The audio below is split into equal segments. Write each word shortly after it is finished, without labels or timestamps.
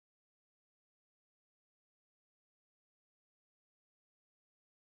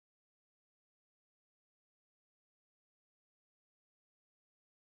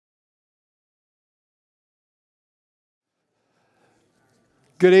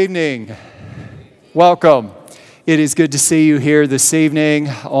Good evening. Welcome. It is good to see you here this evening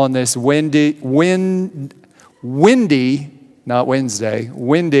on this windy, not Wednesday,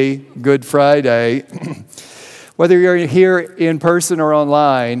 windy Good Friday. Whether you're here in person or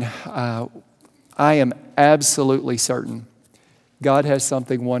online, I am absolutely certain God has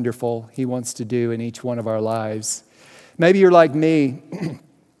something wonderful He wants to do in each one of our lives. Maybe you're like me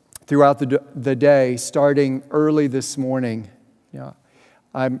throughout the day, starting early this morning.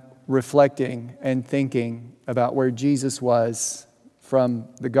 I'm reflecting and thinking about where Jesus was from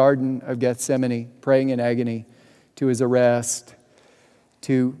the Garden of Gethsemane, praying in agony, to His arrest,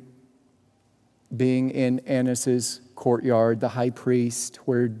 to being in Annas' courtyard, the high priest,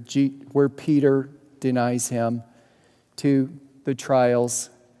 where Peter denies Him, to the trials,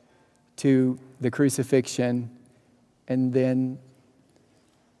 to the crucifixion, and then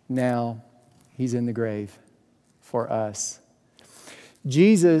now He's in the grave for us.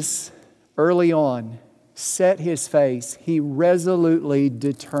 Jesus, early on, set His face. He resolutely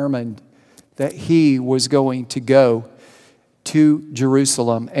determined that He was going to go to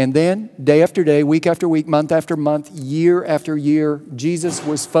Jerusalem. And then, day after day, week after week, month after month, year after year, Jesus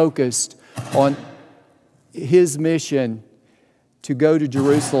was focused on His mission to go to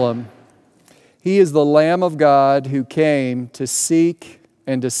Jerusalem. He is the Lamb of God who came to seek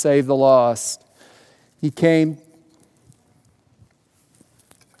and to save the lost. He came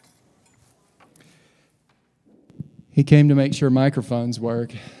to make sure microphones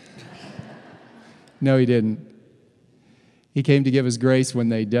work. No, He didn't. He came to give us grace when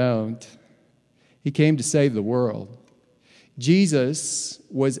they don't. He came to save the world. Jesus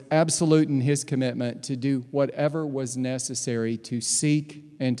was absolute in His commitment to do whatever was necessary to seek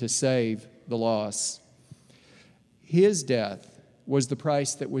and to save the lost. His death was the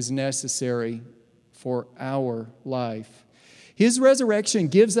price that was necessary for our life. His resurrection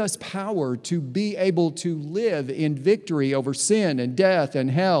gives us power to be able to live in victory over sin and death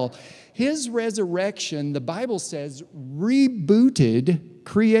and hell. His resurrection, the Bible says, rebooted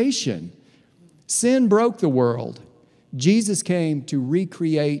creation. Sin broke the world. Jesus came to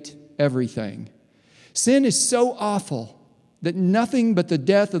recreate everything. Sin is so awful that nothing but the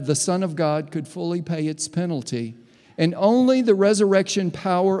death of the Son of God could fully pay its penalty. And only the resurrection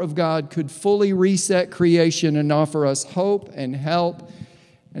power of God could fully reset creation and offer us hope and help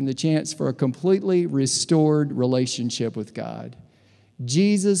and the chance for a completely restored relationship with God.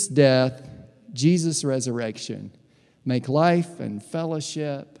 Jesus' death, Jesus' resurrection make life and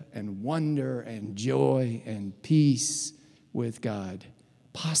fellowship and wonder and joy and peace with God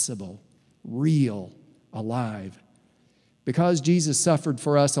possible, real, alive. Because Jesus suffered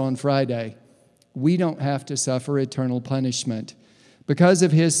for us on Friday, we don't have to suffer eternal punishment. Because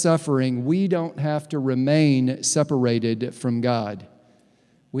of His suffering, we don't have to remain separated from God.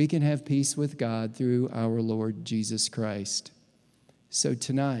 We can have peace with God through our Lord Jesus Christ. So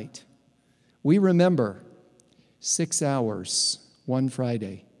tonight, we remember 6 hours, one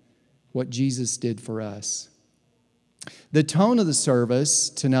Friday, what Jesus did for us. The tone of the service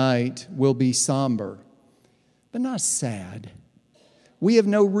tonight will be somber, but not sad. We have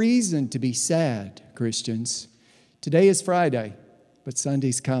no reason to be sad, Christians. Today is Friday, but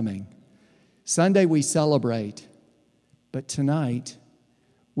Sunday's coming. Sunday we celebrate, but tonight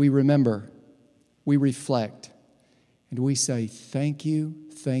we remember, we reflect, and we say, thank you,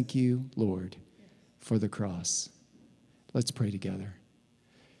 Lord, for the cross. Let's pray together.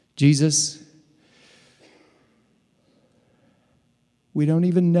 Jesus, we don't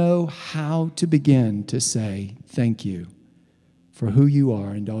even know how to begin to say thank you for who you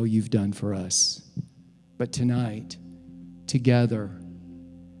are and all you've done for us. But tonight, together,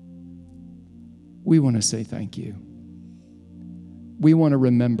 we want to say thank you. We want to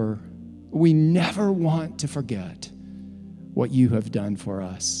remember. We never want to forget what you have done for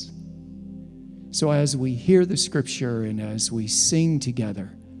us. So as we hear the scripture and as we sing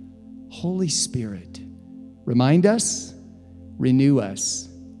together, Holy Spirit, remind us, renew us,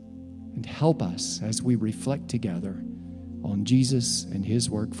 and help us as we reflect together on Jesus and His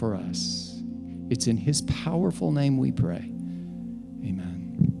work for us. It's in His powerful name we pray.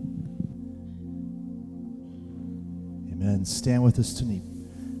 Amen. Amen. Stand with us tonight,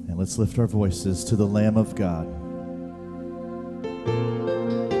 and let's lift our voices to the Lamb of God.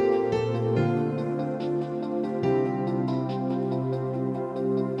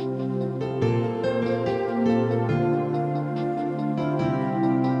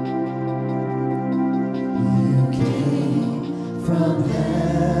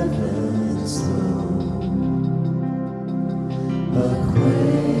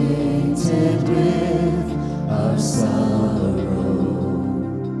 Acquainted with our sorrow,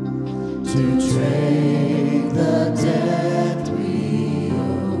 to trade the debt we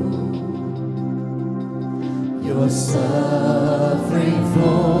owe. Your suffering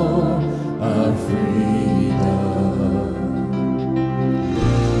for our freedom.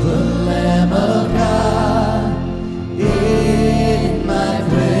 The Lamb of God in my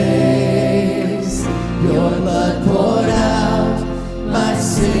place. Your blood poured out, my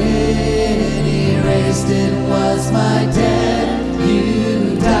sin erased. It was my debt,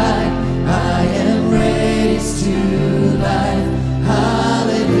 you died. I am raised to life.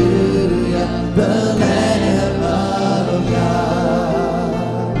 Hallelujah, the Lamb of God.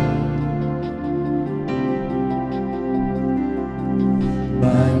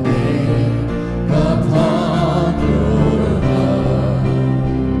 My name upon your heart,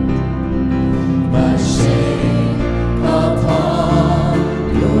 my shame upon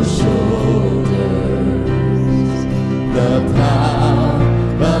your shoulders, the power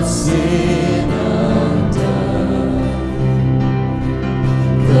of sin undone,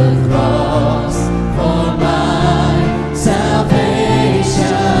 the cross for my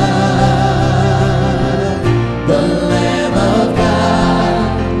salvation, the Lamb of God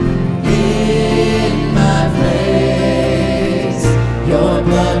in my place. Your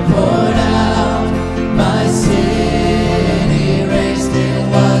blood poured out, my sin erased. It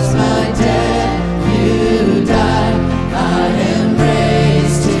was my debt, you died. I am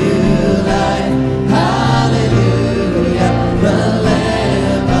raised to life. Hallelujah, the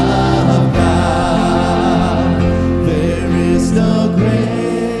Lamb of God. There is no greater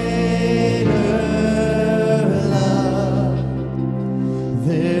love.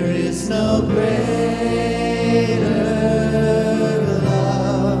 There is no greater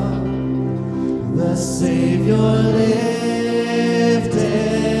love. The Savior lifted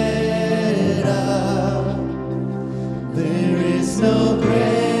up. There is no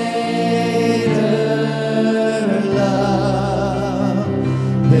greater love.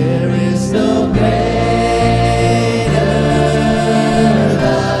 There is no greater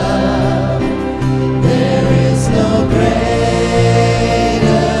love. There is no greater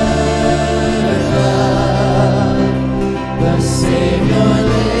love. The Savior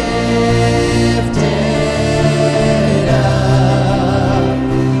lifted up.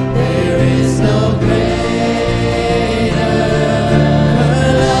 There is no greater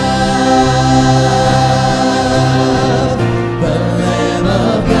love. The Lamb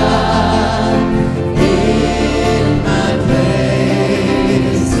of God in my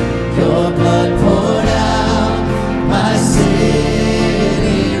place. Your blood poured out, my sin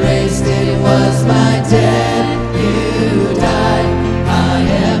erased. It was my debt, you died. I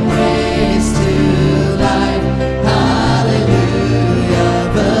am raised to life. Hallelujah,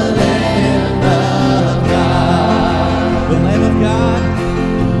 the Lamb of God. The Lamb of God.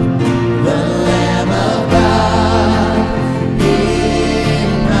 The Lamb of God in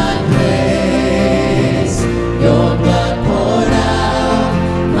my place. Your blood poured out,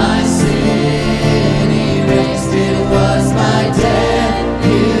 my sin erased. It was my debt,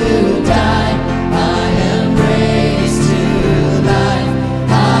 you died. I am raised to life.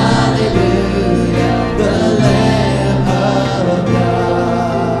 Hallelujah, the Lamb of God.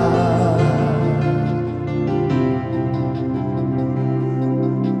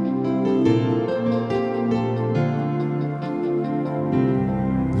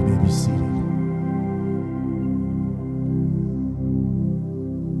 You may be seated.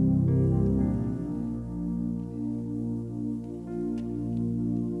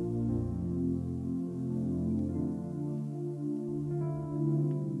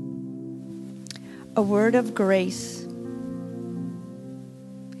 A word of grace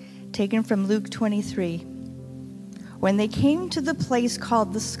taken from Luke 23. When they came to the place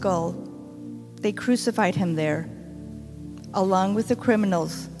called the Skull, they crucified him there, along with the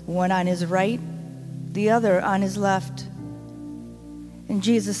criminals, one on his right, the other on his left. And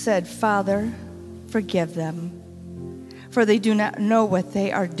Jesus said, "Father, forgive them, for they do not know what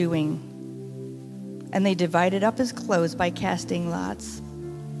they are doing." And they divided up his clothes by casting lots.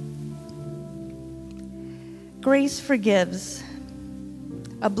 Grace forgives.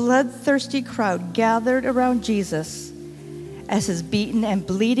 A bloodthirsty crowd gathered around Jesus as his beaten and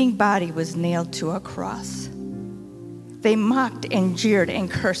bleeding body was nailed to a cross. They mocked and jeered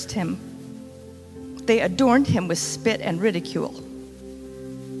and cursed him. They adorned him with spit and ridicule.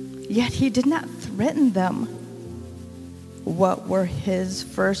 Yet he did not threaten them. What were his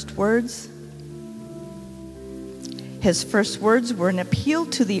first words? His first words were an appeal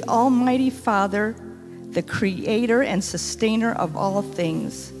to the Almighty Father, the creator and sustainer of all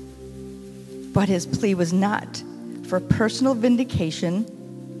things. But his plea was not for personal vindication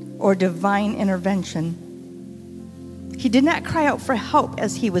or divine intervention. He did not cry out for help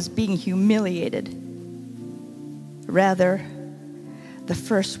as he was being humiliated. Rather, the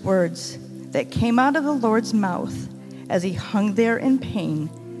first words that came out of the Lord's mouth as he hung there in pain,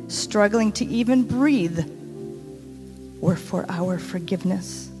 struggling to even breathe, were for our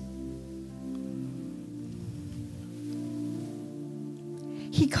forgiveness.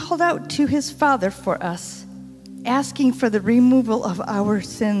 He called out to his Father for us, asking for the removal of our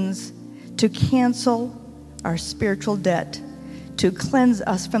sins, to cancel our spiritual debt, to cleanse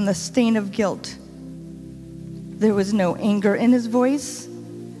us from the stain of guilt. There was no anger in his voice,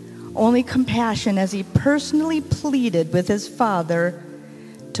 only compassion as he personally pleaded with his Father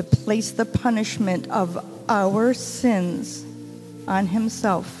to place the punishment of our sins on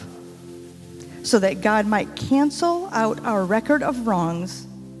himself, so that God might cancel out our record of wrongs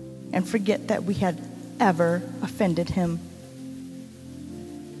and forget that we had ever offended him.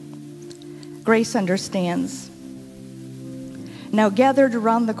 Grace understands. Now gathered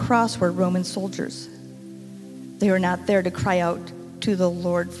around the cross were Roman soldiers. They were not there to cry out to the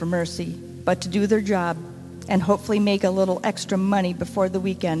Lord for mercy, but to do their job and hopefully make a little extra money before the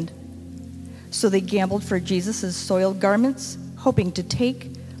weekend. So they gambled for Jesus' soiled garments, hoping to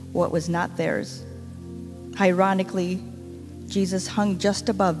take what was not theirs. Ironically, Jesus hung just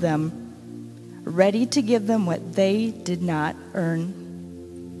above them, ready to give them what they did not earn.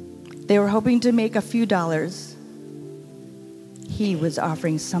 They were hoping to make a few dollars. He was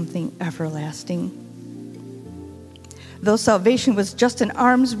offering something everlasting. Though salvation was just an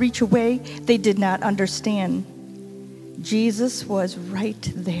arm's reach away, they did not understand. Jesus was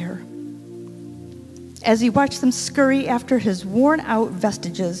right there. As he watched them scurry after his worn-out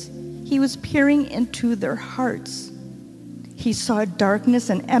vestiges, he was peering into their hearts. He saw darkness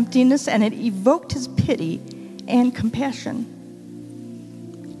and emptiness, and it evoked his pity and compassion.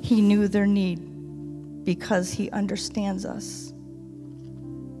 He knew their need because he understands us.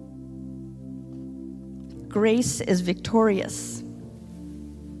 Grace is victorious.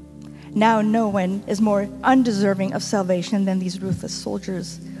 Now no one is more undeserving of salvation than these ruthless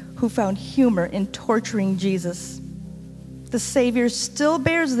soldiers who found humor in torturing Jesus. The Savior still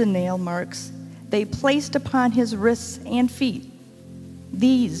bears the nail marks they placed upon his wrists and feet.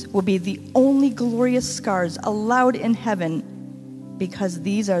 These will be the only glorious scars allowed in heaven, because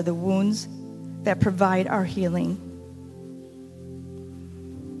these are the wounds that provide our healing.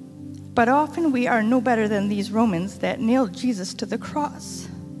 But often we are no better than these Romans that nailed Jesus to the cross.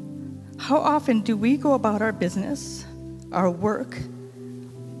 How often do we go about our business, our work,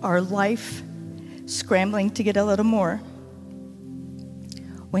 our life, scrambling to get a little more,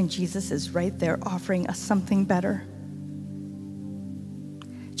 when Jesus is right there offering us something better?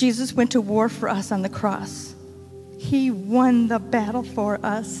 Jesus went to war for us on the cross. He won the battle for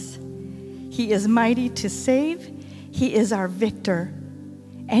us. He is mighty to save. He is our victor.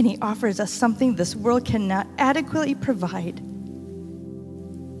 And he offers us something this world cannot adequately provide: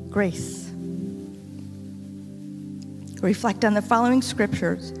 grace. Reflect on the following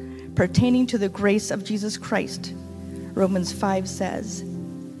scriptures pertaining to the grace of Jesus Christ. Romans 5 says,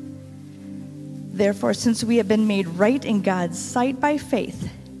 "Therefore, since we have been made right in God's sight by faith,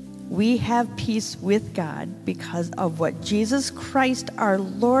 we have peace with God because of what Jesus Christ our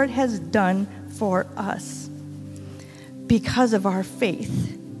Lord has done for us. Because of our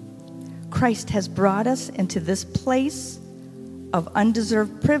faith, Christ has brought us into this place of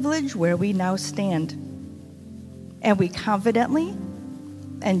undeserved privilege where we now stand. And we confidently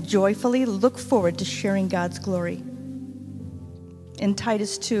and joyfully look forward to sharing God's glory." In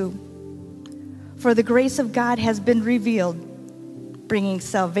Titus 2, "For the grace of God has been revealed, bringing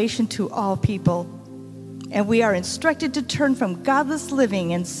salvation to all people. And we are instructed to turn from godless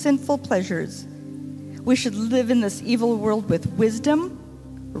living and sinful pleasures. We should live in this evil world with wisdom,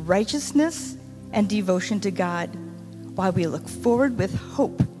 righteousness, and devotion to God, while we look forward with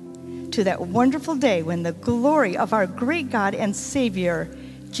hope to that wonderful day when the glory of our great God and Savior,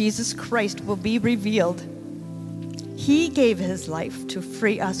 Jesus Christ, will be revealed. He gave his life to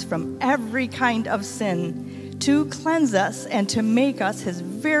free us from every kind of sin, to cleanse us and to make us his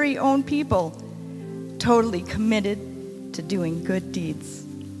very own people, totally committed to doing good deeds."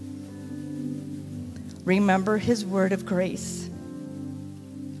 Remember his word of grace.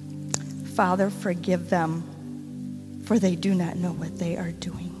 "Father, forgive them, for they do not know what they are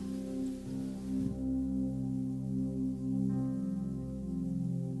doing."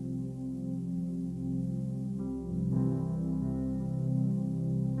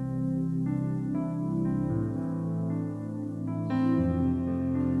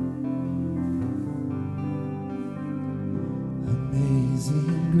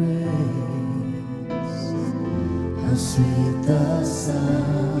 How sweet the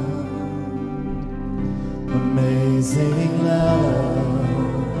sound, amazing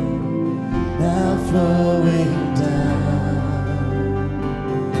love, now flowing down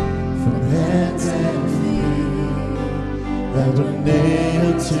from hands and feet that were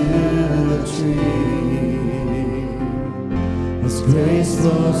nailed to a tree. His grace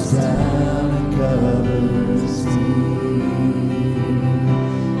flows down and covers me.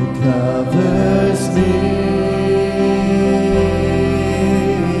 It covers me.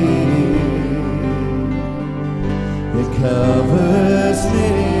 Covers me.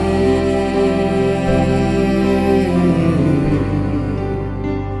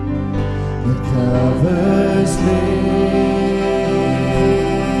 It covers me.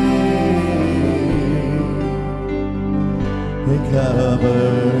 It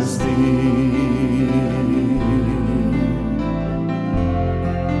covers me.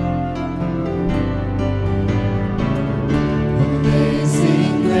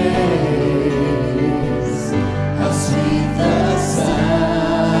 Amazing grace, how sweet the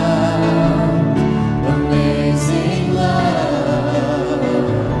sound, amazing love,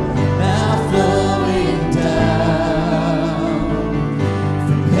 now flowing down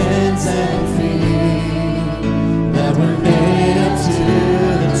from hands and feet that were nailed to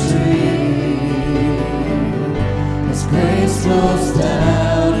the tree. His grace flows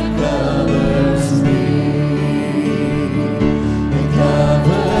down and covers me. It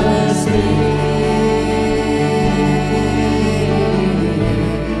covers me.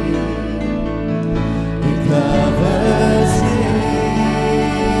 Covers me.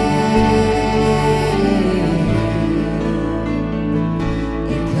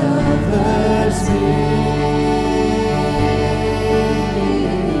 It covers me.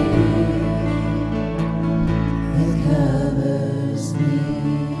 It covers me.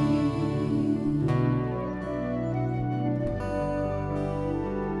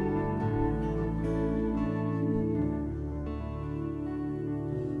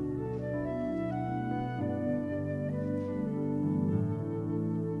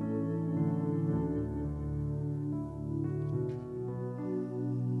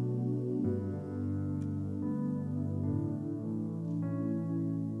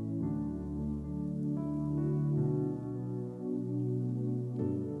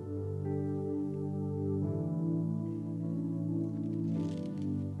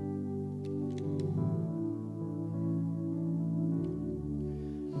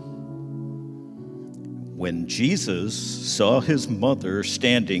 When Jesus saw his mother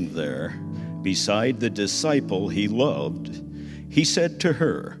standing there beside the disciple he loved, he said to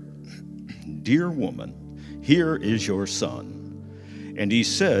her, "Dear woman, here is your son." And he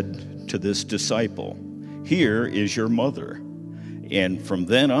said to this disciple, "Here is your mother." And from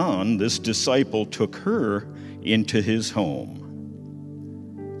then on, this disciple took her into his home.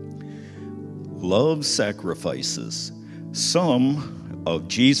 Love sacrifices. Some of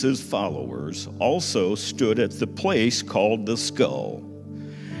Jesus' followers also stood at the place called the Skull.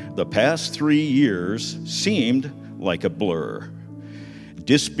 The past 3 years seemed like a blur.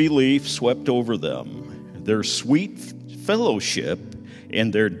 Disbelief swept over them. Their sweet fellowship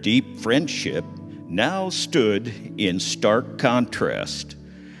and their deep friendship now stood in stark contrast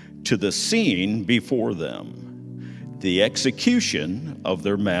to the scene before them, the execution of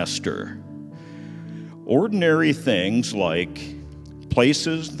their master. Ordinary things like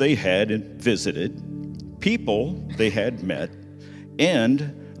places they had visited, people they had met,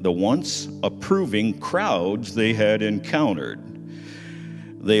 and the once approving crowds they had encountered.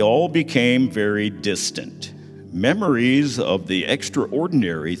 They all became very distant. Memories of the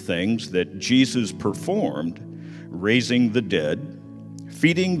extraordinary things that Jesus performed, raising the dead,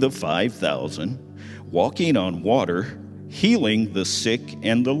 feeding the 5,000, walking on water, healing the sick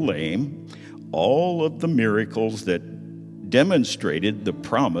and the lame, all of the miracles that demonstrated the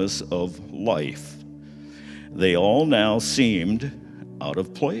promise of life. They all now seemed out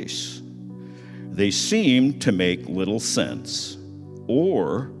of place. They seemed to make little sense.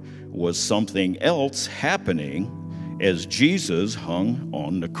 Or was something else happening as Jesus hung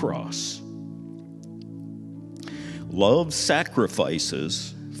on the cross? Love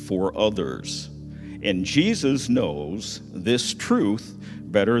sacrifices for others, and Jesus knows this truth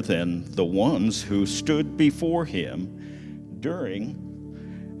better than the ones who stood before him during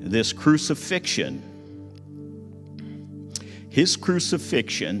this crucifixion. His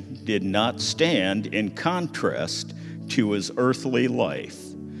crucifixion did not stand in contrast to his earthly life.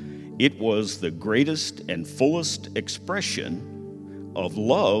 It was the greatest and fullest expression of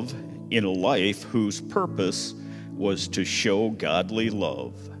love in a life whose purpose was to show godly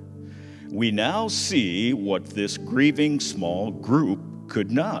love. We now see what this grieving small group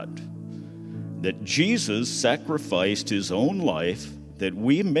could not, that Jesus sacrificed his own life that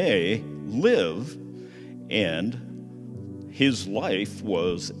we may live, and his life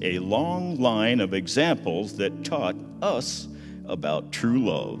was a long line of examples that taught us about true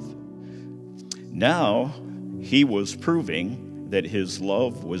love. Now, he was proving that his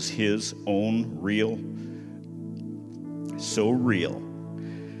love was his own so real.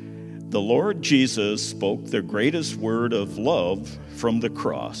 The Lord Jesus spoke the greatest word of love from the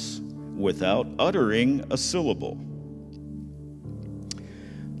cross without uttering a syllable.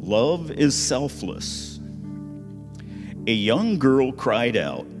 Love is selfless. A young girl cried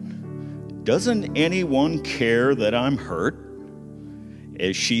out, "Doesn't anyone care that I'm hurt?"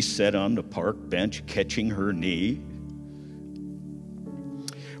 as she sat on the park bench catching her knee.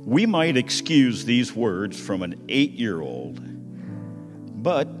 We might excuse these words from an 8-year-old,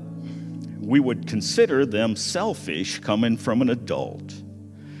 but we would consider them selfish coming from an adult.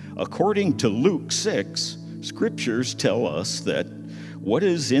 According to Luke 6, scriptures tell us that what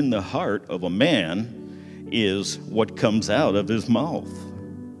is in the heart of a man is what comes out of his mouth.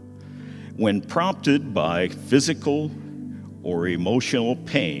 When prompted by physical or emotional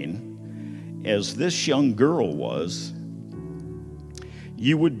pain, as this young girl was,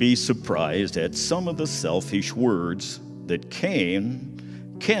 you would be surprised at some of the selfish words that can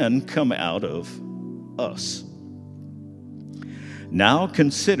come out of us. Now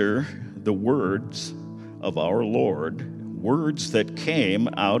consider the words of our Lord, words that came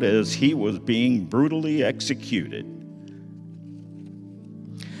out as he was being brutally executed.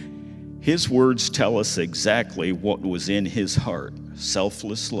 His words tell us exactly what was in his heart: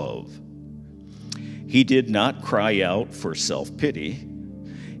 selfless love. He did not cry out for self-pity.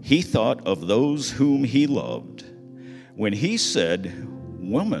 He thought of those whom he loved. When he said,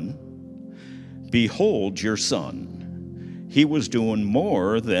 "Woman, behold your son," he was doing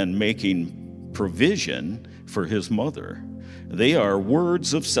more than making provision for his mother. They are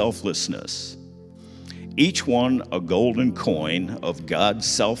words of selflessness, each one a golden coin of God's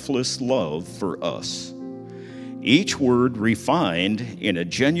selfless love for us. Each word refined in a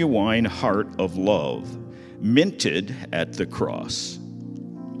genuine heart of love, minted at the cross.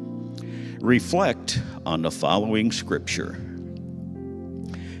 Reflect on the following scripture.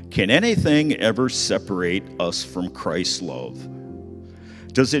 Can anything ever separate us from Christ's love?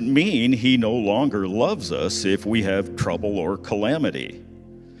 Does it mean he no longer loves us if we have trouble or calamity,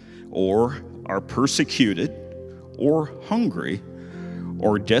 or are persecuted, or hungry,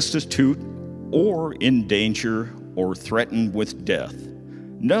 or destitute, or in danger, or threatened with death?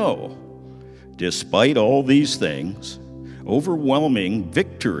 No. Despite all these things, overwhelming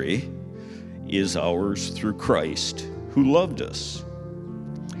victory is ours through Christ, who loved us.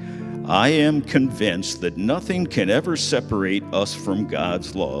 I am convinced that nothing can ever separate us from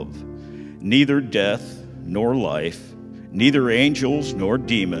God's love, neither death nor life, neither angels nor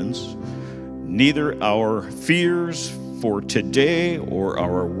demons, neither our fears for today or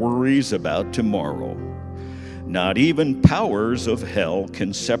our worries about tomorrow. Not even powers of hell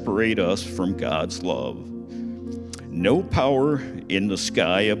can separate us from God's love. No power in the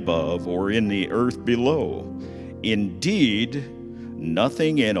sky above or in the earth below. Indeed,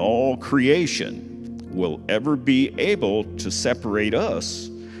 nothing in all creation will ever be able to separate us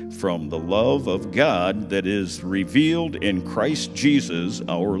from the love of God that is revealed in Christ Jesus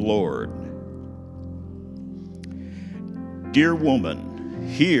our Lord. Dear woman,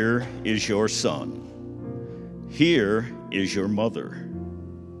 here is your son. Here is your mother.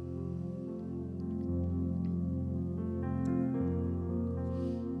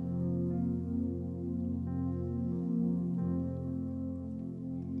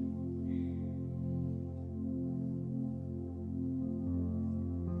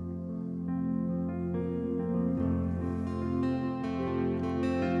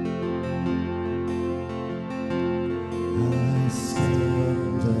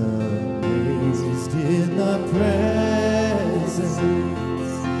 In the presence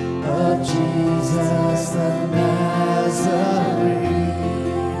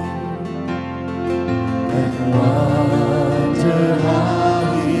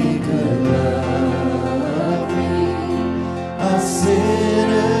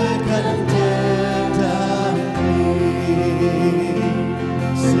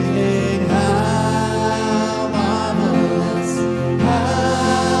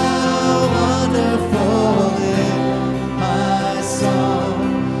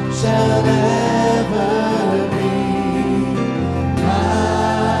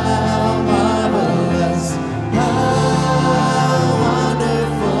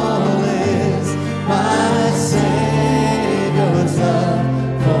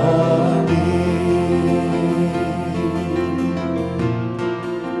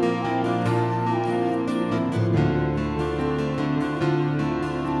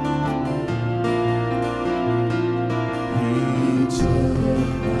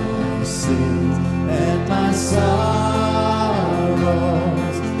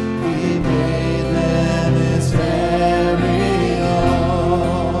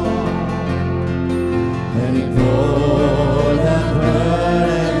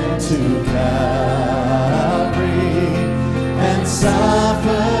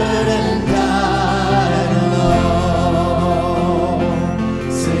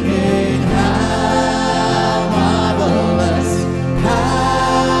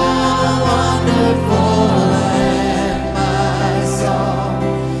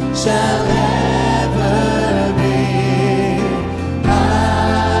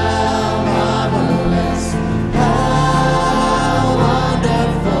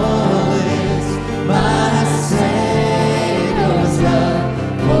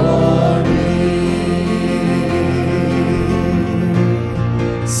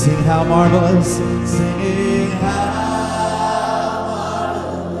Sing how marvelous, singing how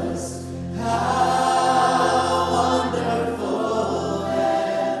marvelous, how wonderful,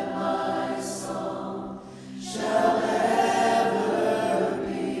 and my song shall ever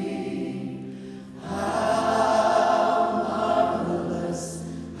be. How marvelous,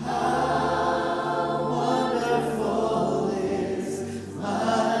 how wonderful is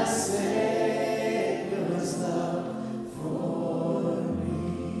my Savior's love for me.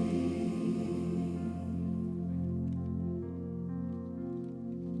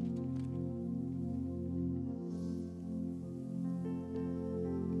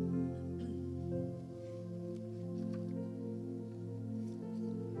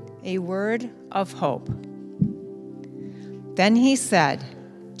 A word of hope. Then he said,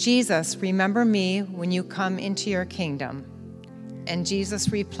 Jesus, remember me when you come into your kingdom. And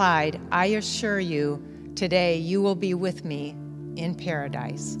Jesus replied, I assure you, today you will be with me in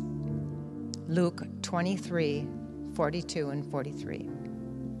paradise. Luke 23:42 and 43.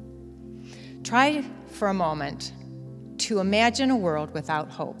 Try for a moment to imagine a world without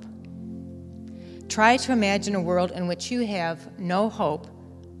hope. Try to imagine a world in which you have no hope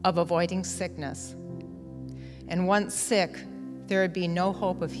of avoiding sickness. And once sick, there would be no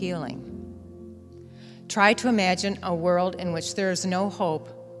hope of healing. Try to imagine a world in which there is no hope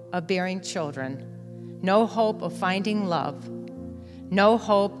of bearing children, no hope of finding love, no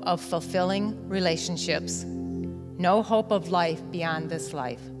hope of fulfilling relationships, no hope of life beyond this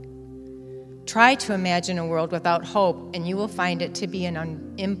life. Try to imagine a world without hope, and you will find it to be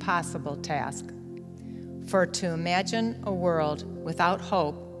an impossible task. For to imagine a world without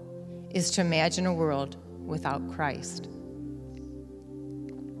hope is to imagine a world without Christ.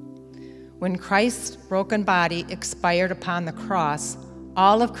 When Christ's broken body expired upon the cross,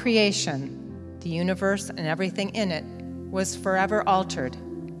 all of creation, the universe and everything in it, was forever altered.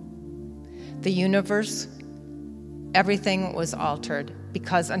 The universe, everything was altered,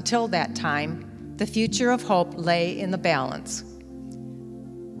 because until that time, the future of hope lay in the balance.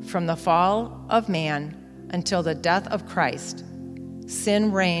 From the fall of man until the death of Christ,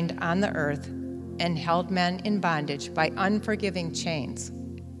 sin reigned on the earth and held men in bondage by unforgiving chains.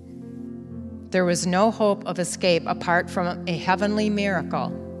 There was no hope of escape apart from a heavenly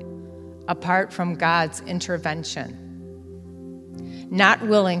miracle, apart from God's intervention. Not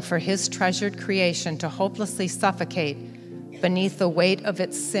willing for his treasured creation to hopelessly suffocate beneath the weight of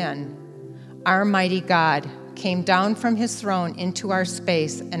its sin, our mighty God came down from his throne into our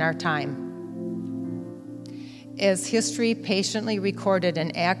space and our time. As history patiently recorded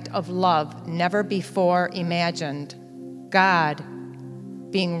an act of love never before imagined, God,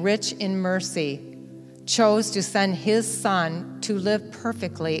 being rich in mercy, chose to send his Son to live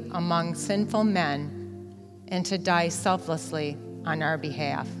perfectly among sinful men and to die selflessly on our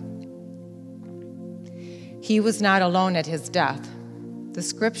behalf. He was not alone at his death. The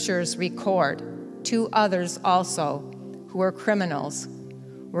scriptures record 2 others also, who were criminals,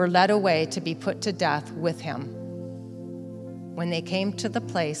 were led away to be put to death with him. When they came to the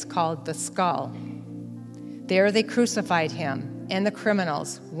place called the Skull, there they crucified him and the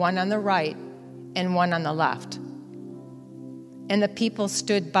criminals, one on the right and one on the left. And the people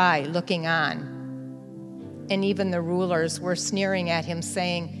stood by looking on. And even the rulers were sneering at him,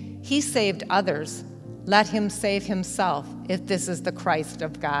 saying, he saved others. Let him save himself if this is the Christ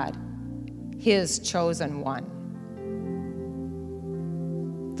of God, his chosen one.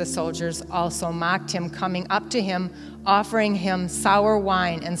 The soldiers also mocked him, coming up to him, offering him sour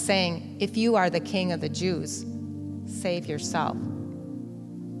wine and saying, if you are the king of the Jews, save yourself.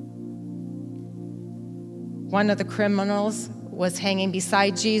 One of the criminals was hanging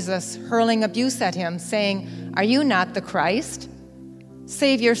beside Jesus, hurling abuse at him, saying, are you not the Christ?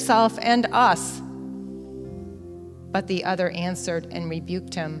 Save yourself and us. But the other answered and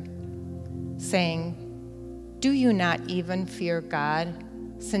rebuked him, saying, do you not even fear God,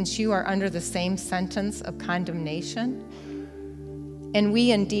 since you are under the same sentence of condemnation? And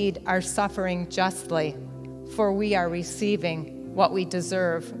we indeed are suffering justly, for we are receiving what we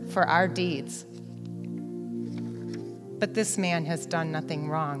deserve for our deeds. But this man has done nothing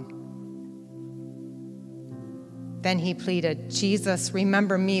wrong. Then he pleaded, Jesus,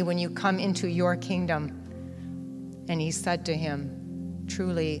 remember me when you come into your kingdom. And he said to him,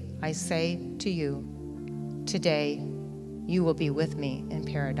 truly, I say to you, today you will be with me in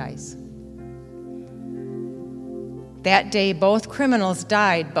paradise. That day both criminals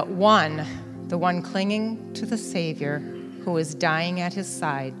died, but one, the one clinging to the Savior who was dying at his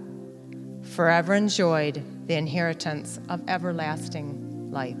side, forever enjoyed the inheritance of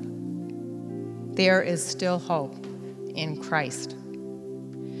everlasting life. There is still hope in Christ.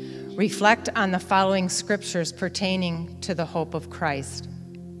 reflect on the following scriptures pertaining to the hope of Christ.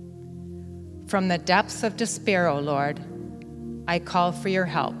 From the depths of despair, O Lord, I call for your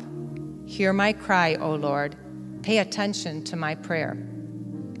help. Hear my cry, O Lord. Pay attention to my prayer.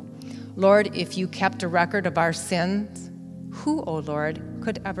 Lord, if you kept a record of our sins, who, O Lord,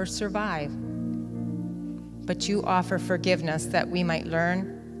 could ever survive? But you offer forgiveness that we might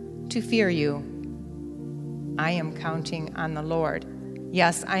learn to fear you. I am counting on the Lord.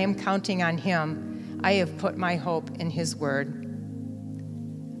 Yes, I am counting on him. I have put my hope in his word.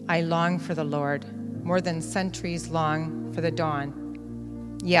 I long for the Lord, more than centuries long for the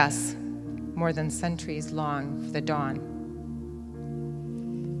dawn. Yes, more than centuries long for the dawn.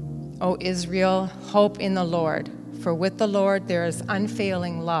 O Israel, hope in the Lord, for with the Lord there is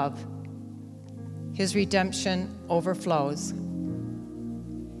unfailing love. His redemption overflows.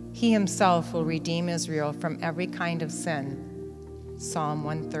 He himself will redeem Israel from every kind of sin. Psalm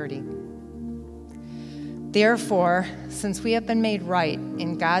 130. Therefore, since we have been made right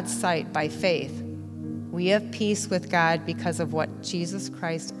in God's sight by faith, we have peace with God because of what Jesus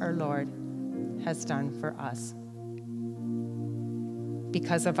Christ our Lord has done for us.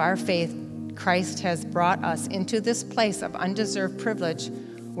 Because of our faith, Christ has brought us into this place of undeserved privilege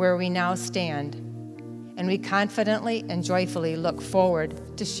where we now stand, and we confidently and joyfully look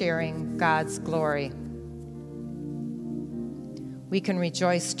forward to sharing God's glory. We can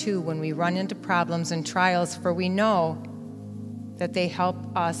rejoice too when we run into problems and trials, for we know that they help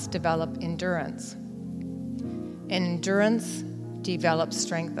us develop endurance. And endurance develops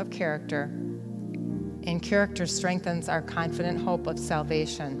strength of character, and character strengthens our confident hope of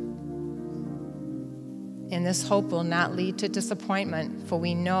salvation. And this hope will not lead to disappointment, for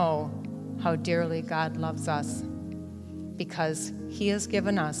we know how dearly God loves us, because he has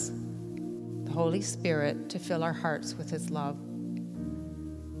given us the Holy Spirit to fill our hearts with his love.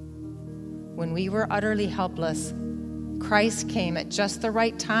 When we were utterly helpless, Christ came at just the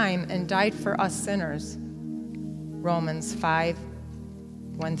right time and died for us sinners. Romans 5,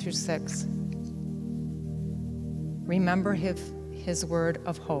 1-6. Remember his word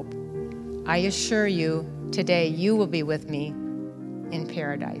of hope. I assure you, today you will be with me in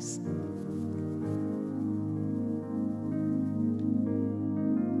paradise.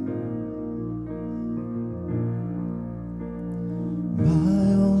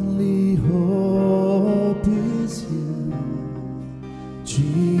 My only hope is you,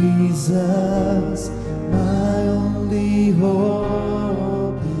 Jesus. My only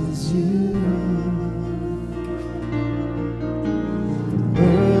hope is you.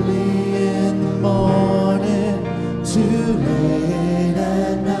 Early in the morning, too late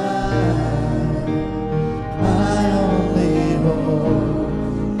at night. My only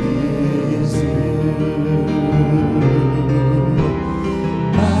hope is you.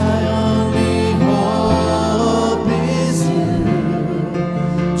 My only hope is you,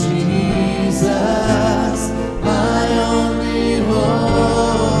 Jesus. My only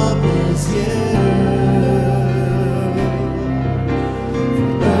hope is you.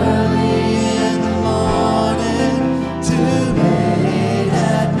 Early in the morning, too late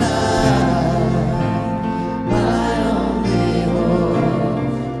at night. My only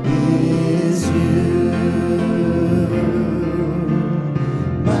hope is you.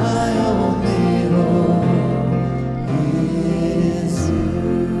 My only hope is you.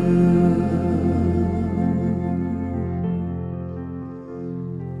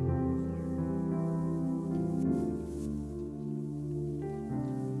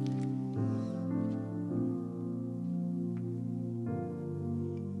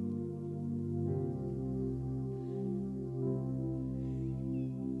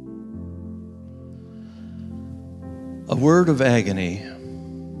 A word of agony.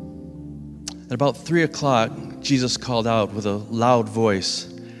 At about 3 o'clock, Jesus called out with a loud voice,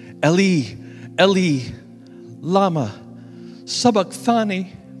 Eli, Eli, lama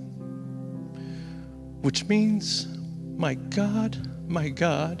sabachthani, which means, my God,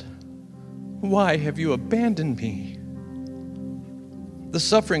 why have you abandoned me? The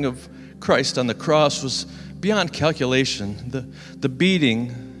suffering of Christ on the cross was beyond calculation. The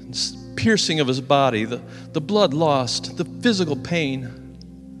beating, piercing of his body, the blood lost, the physical pain.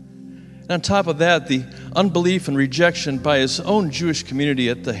 And on top of that, the unbelief and rejection by his own Jewish community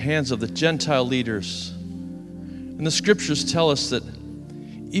at the hands of the Gentile leaders. And the scriptures tell us that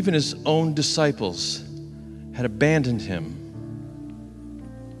even his own disciples had abandoned him.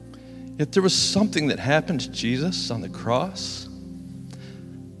 Yet there was something that happened to Jesus on the cross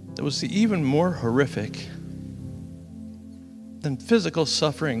that was even more horrific than physical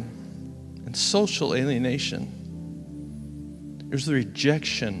suffering and social alienation. It was the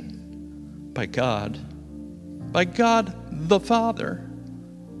rejection by God the Father.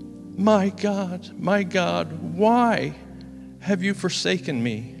 My God, why have you forsaken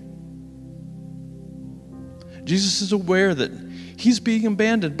me? Jesus is aware that he's being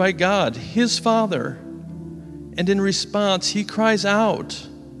abandoned by God, his Father. And in response, he cries out,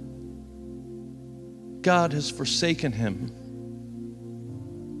 God has forsaken him.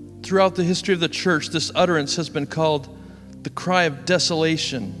 Throughout the history of the church, this utterance has been called the cry of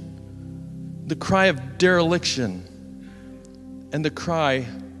desolation, the cry of dereliction, and the cry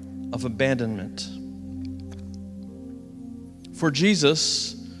of abandonment. For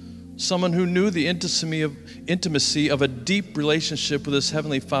Jesus, someone who knew the intimacy of a deep relationship with his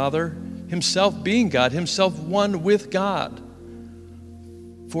heavenly Father, himself being God, himself one with God,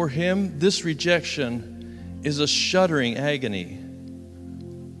 for him, this rejection is a shuddering agony.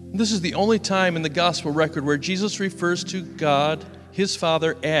 This is the only time in the gospel record where Jesus refers to God, his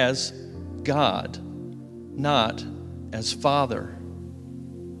Father, as God, not as Father.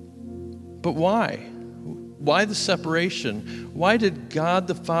 But why? Why the separation? Why did God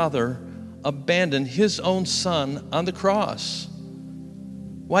the Father abandon his own Son on the cross?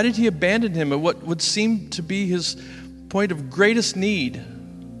 Why did he abandon him at what would seem to be his point of greatest need?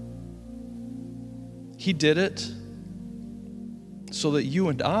 He did it so that you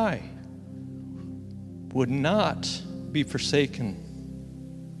and I would not be forsaken.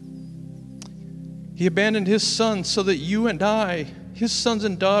 He abandoned his Son so that you and I, his sons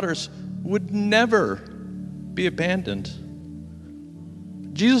and daughters, would never be abandoned.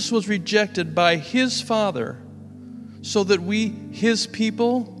 Jesus was rejected by his Father so that we, his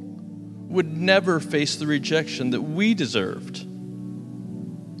people, would never face the rejection that we deserved.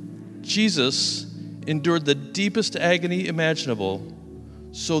 Jesus endured the deepest agony imaginable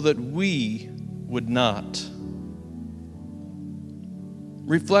so that we would not.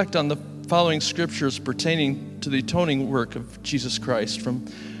 Reflect on the following scriptures pertaining to the atoning work of Jesus Christ from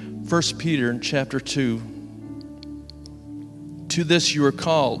 1 Peter chapter 2. To this you are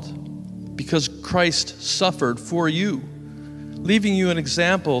called, because Christ suffered for you, leaving you an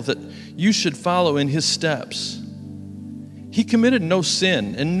example that you should follow in his steps. He committed no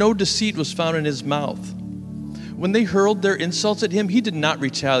sin, and no deceit was found in his mouth. When they hurled their insults at him, he did not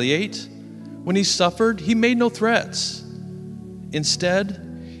retaliate. When he suffered, he made no threats.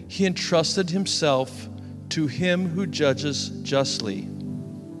 Instead, he entrusted himself to him who judges justly.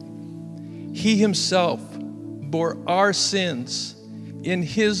 He himself bore our sins in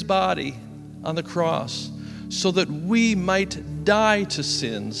his body on the cross so that we might die to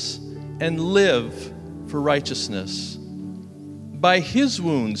sins and live for righteousness. By his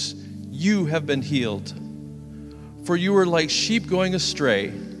wounds you have been healed. For you were like sheep going astray,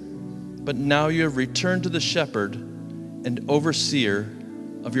 but now you have returned to the shepherd and overseer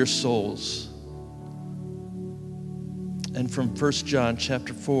of your souls. And from 1 John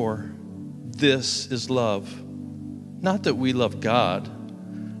chapter 4, this is love. Not that we love God,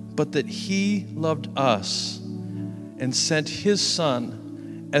 but that he loved us and sent his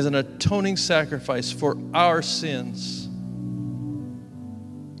Son as an atoning sacrifice for our sins.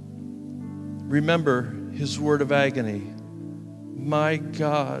 Remember his word of agony. My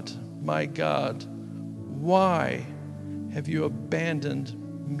God, why have you abandoned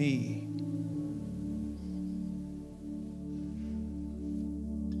me?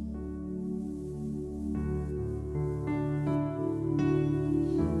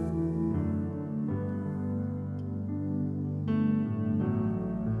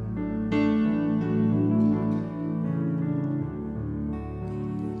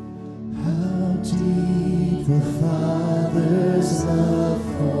 The Father's love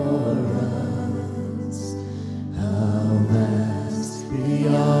for us, how vast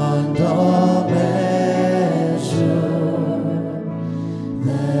beyond all measure,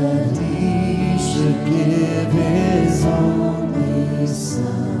 that he should give his only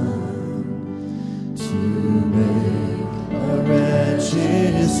Son to make a wretch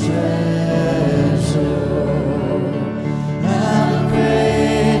his treasure. How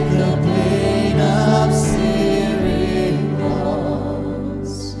great the pain of sin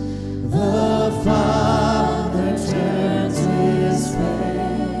was. The Father turns his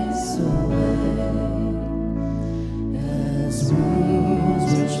face away as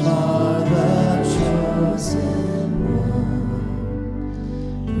wounds which mar the chosen one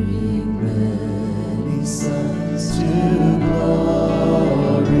bring many sons to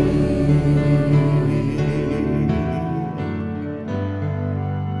glory.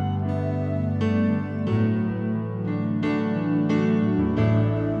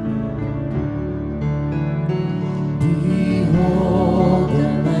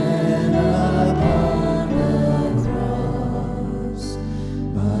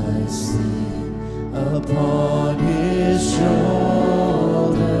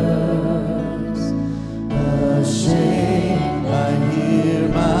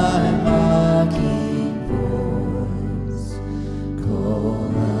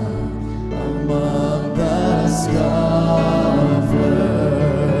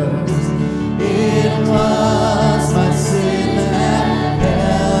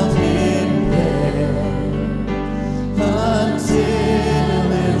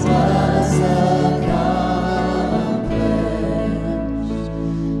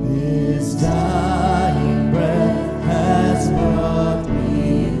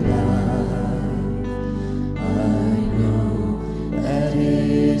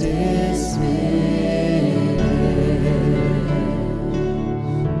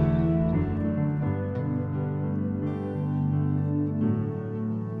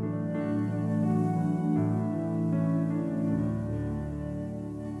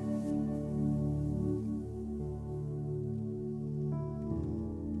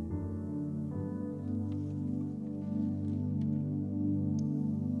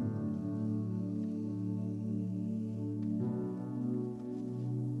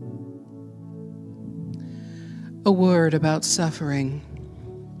 A word about suffering.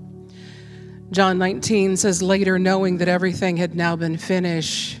 John 19 says, later, knowing that everything had now been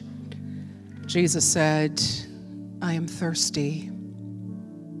finished, Jesus said, I am thirsty.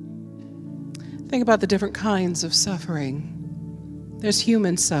 Think about the different kinds of suffering. There's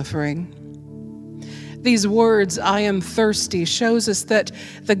human suffering. These words, I am thirsty, shows us that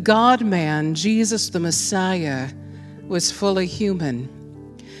the God-man, Jesus the Messiah, was fully human.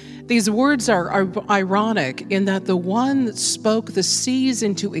 These words are ironic in that the one that spoke the seas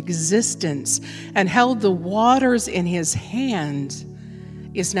into existence and held the waters in his hand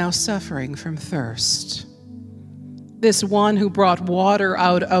is now suffering from thirst. This one who brought water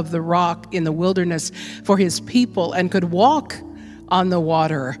out of the rock in the wilderness for his people and could walk on the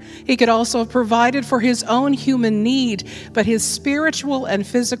water. He could also have provided for his own human need, but his spiritual and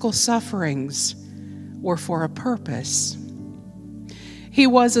physical sufferings were for a purpose. He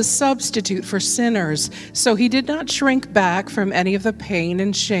was a substitute for sinners, so he did not shrink back from any of the pain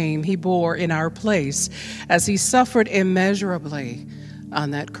and shame he bore in our place as he suffered immeasurably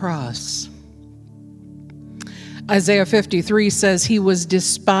on that cross. Isaiah 53 says he was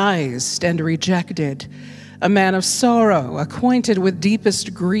despised and rejected, a man of sorrow, acquainted with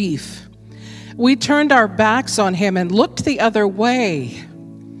deepest grief. We turned our backs on him and looked the other way.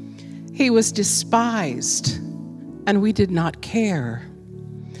 He was despised, and we did not care.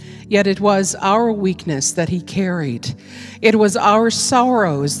 Yet it was our weakness that he carried. It was our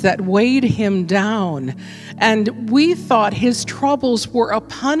sorrows that weighed him down, and we thought his troubles were a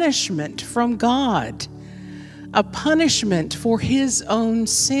punishment from God, a punishment for his own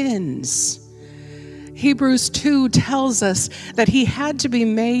sins. Hebrews 2 tells us that he had to be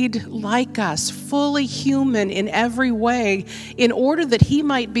made like us, fully human in every way, in order that he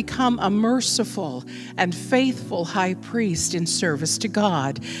might become a merciful and faithful high priest in service to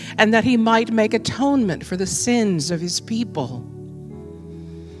God, and that he might make atonement for the sins of his people.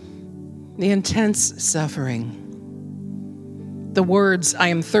 The intense suffering. The words, I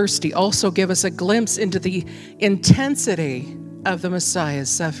am thirsty, also give us a glimpse into the intensity of the Messiah's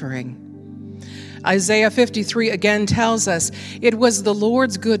suffering. Isaiah 53 again tells us it was the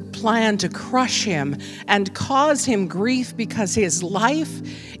Lord's good plan to crush him and cause him grief because his life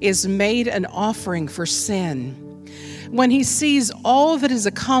is made an offering for sin. When he sees all that is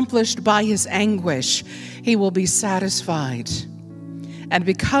accomplished by his anguish, he will be satisfied. And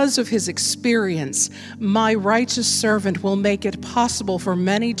because of his experience, my righteous servant will make it possible for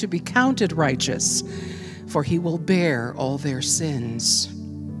many to be counted righteous, for he will bear all their sins.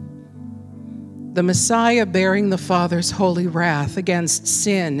 The Messiah bearing the Father's holy wrath against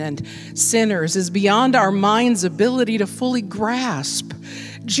sin and sinners is beyond our mind's ability to fully grasp.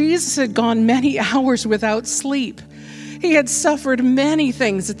 Jesus had gone many hours without sleep. He had suffered many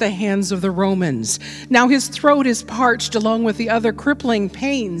things at the hands of the Romans. Now his throat is parched along with the other crippling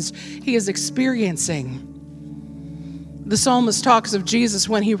pains he is experiencing. The psalmist talks of Jesus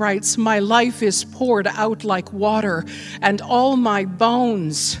when he writes, my life is poured out like water, and all my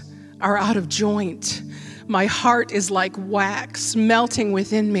bones are out of joint. My heart is like wax melting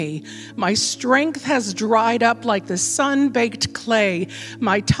within me. My strength has dried up like the sun-baked clay.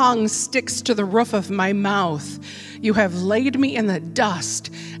 My tongue sticks to the roof of my mouth. You have laid me in the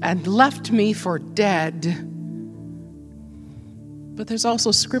dust and left me for dead. But there's also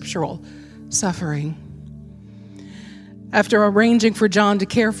scriptural suffering. After arranging for John to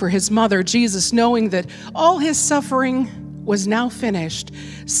care for his mother, Jesus, knowing that all his suffering was now finished,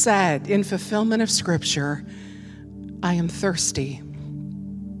 said in fulfillment of Scripture, I am thirsty.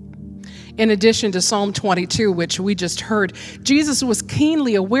 In addition to Psalm 22, which we just heard, Jesus was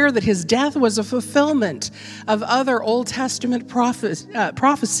keenly aware that his death was a fulfillment of other Old Testament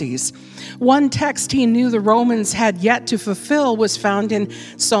prophecies. One text he knew the Romans had yet to fulfill was found in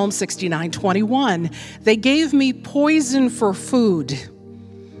Psalm 69:21. They gave me poison for food,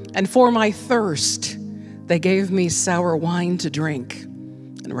 and for my thirst they gave me sour wine to drink.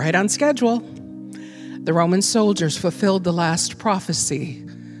 And right on schedule, the Roman soldiers fulfilled the last prophecy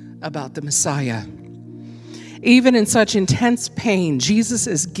about the Messiah. Even in such intense pain, Jesus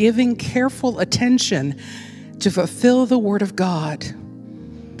is giving careful attention to fulfill the word of God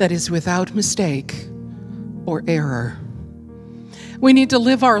that is without mistake or error. We need to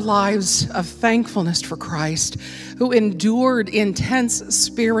live our lives of thankfulness for Christ, who endured intense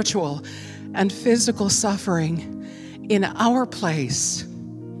spiritual and physical suffering in our place.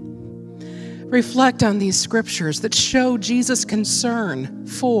 Reflect on these scriptures that show Jesus' concern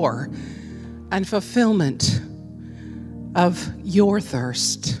for and fulfillment of your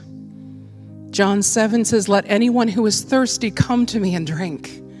thirst. John 7 says, let anyone who is thirsty come to me and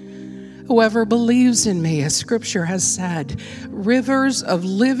drink. Whoever believes in me, as Scripture has said, rivers of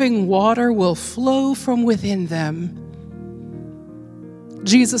living water will flow from within them.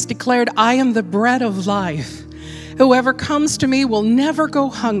 Jesus declared, I am the bread of life. Whoever comes to me will never go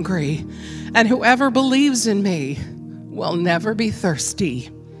hungry, and whoever believes in me will never be thirsty.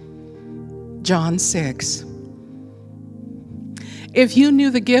 John 6. If you knew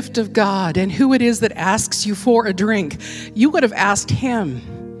the gift of God and who it is that asks you for a drink, you would have asked him,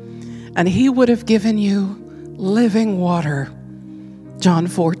 and he would have given you living water. John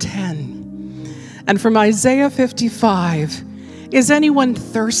 4:10. And from Isaiah 55, is anyone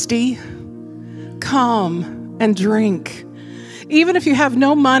thirsty? Come and drink. Even if you have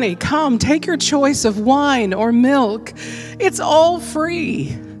no money, come, take your choice of wine or milk. It's all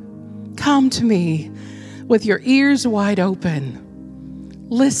free. Come to me with your ears wide open.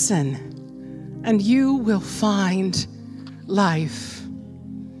 Listen, and you will find life.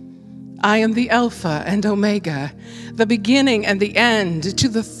 I am the Alpha and Omega, the beginning and the end. To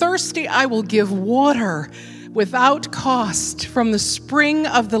the thirsty I will give water without cost from the spring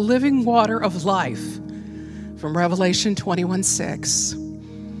of the living water of life. From Revelation 21:6.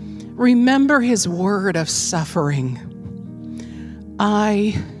 Remember his word of suffering.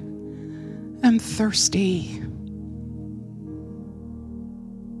 I am thirsty.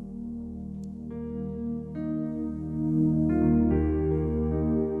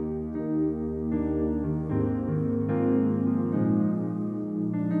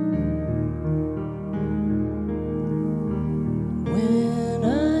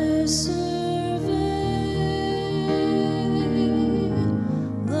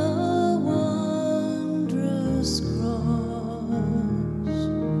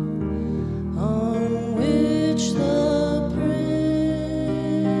 On which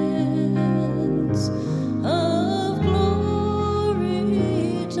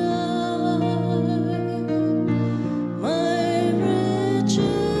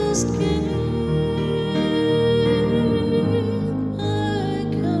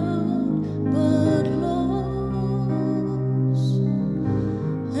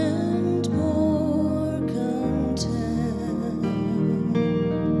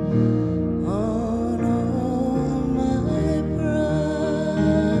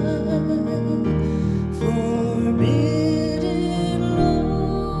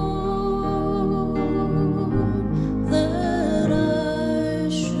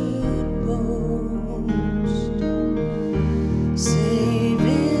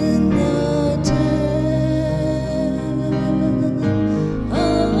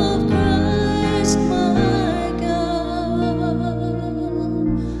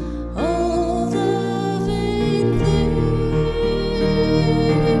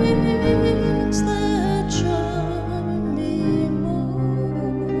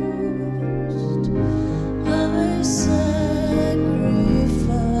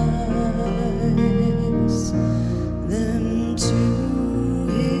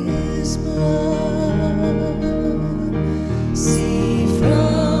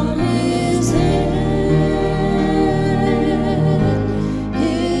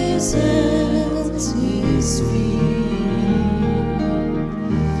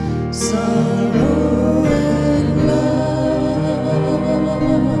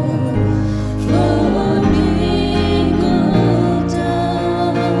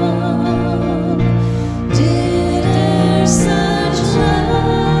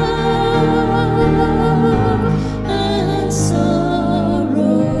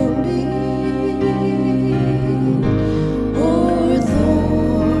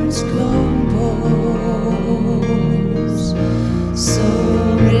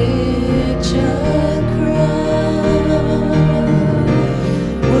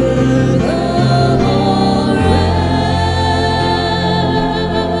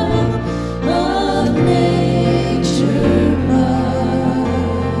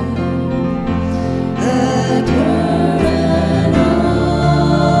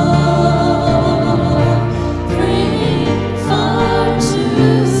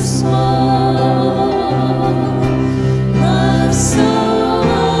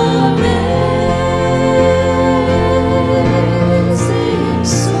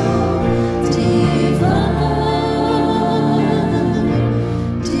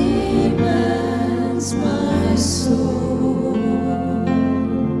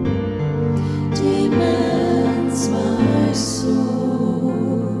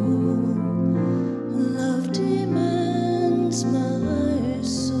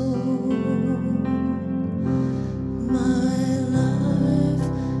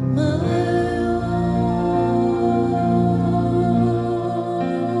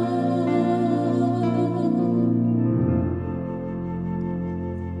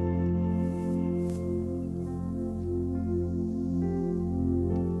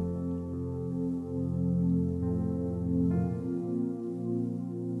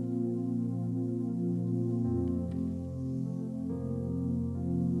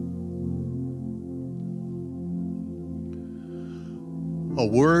A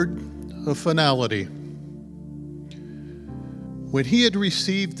word of finality. When he had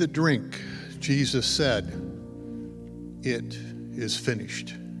received the drink, Jesus said, "It is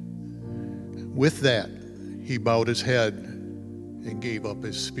finished." With that, he bowed his head and gave up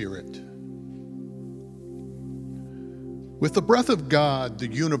his spirit. With the breath of God, the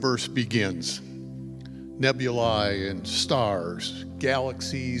universe begins. Nebulae and stars,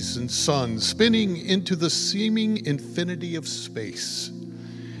 galaxies and suns spinning into the seeming infinity of space.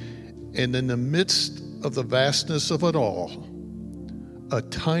 And in the midst of the vastness of it all, a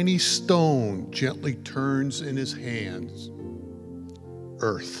tiny stone gently turns in his hands.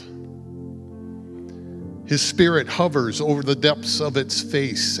 Earth. His spirit hovers over the depths of its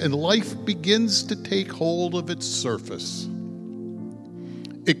face, and life begins to take hold of its surface.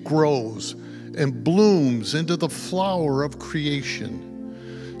 It grows and blooms into the flower of creation,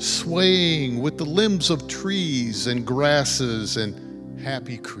 swaying with the limbs of trees and grasses and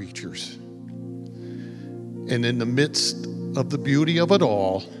happy creatures. And in the midst of the beauty of it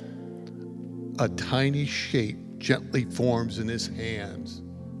all, a tiny shape gently forms in his hands.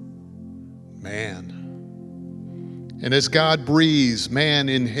 Man. And as God breathes, man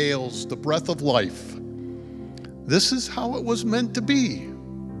inhales the breath of life. This is how it was meant to be.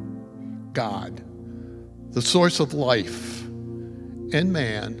 God, the source of life, and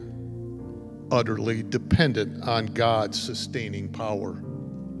man, utterly dependent on God's sustaining power.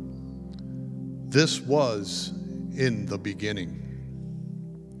 This was in the beginning.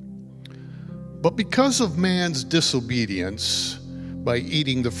 But because of man's disobedience, by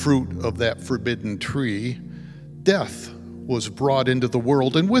eating the fruit of that forbidden tree, death was brought into the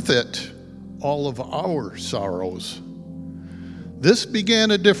world, and with it, all of our sorrows. This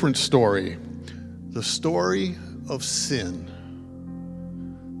began a different story, the story of sin.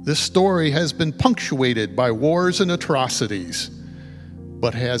 This story has been punctuated by wars and atrocities,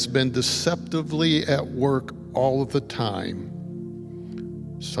 but has been deceptively at work all of the time.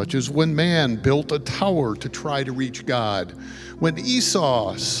 Such as when man built a tower to try to reach God, when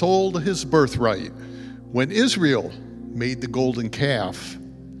Esau sold his birthright, when Israel made the golden calf,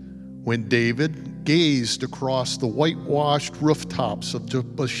 when David gazed across the whitewashed rooftops of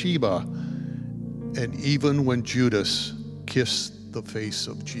Bathsheba, and even when Judas kissed the face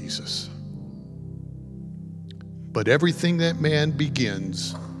of Jesus. But everything that man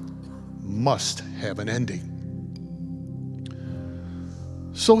begins must have an ending.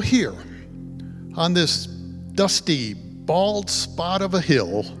 So here, on this dusty, bald spot of a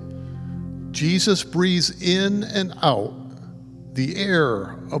hill, Jesus breathes in and out the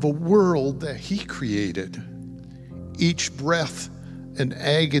air of a world that he created. Each breath an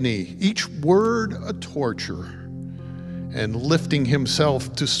agony, each word a torture. And lifting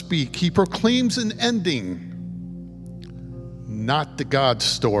himself to speak, he proclaims an ending, not to God's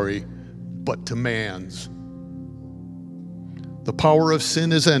story, but to man's. The power of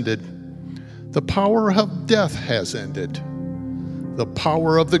sin is ended. The power of death has ended. The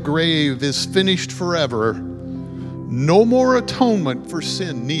power of the grave is finished forever. No more atonement for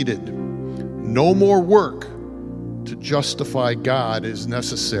sin needed. No more work to justify God is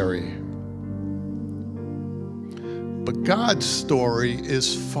necessary. But God's story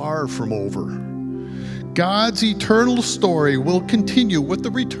is far from over. God's eternal story will continue with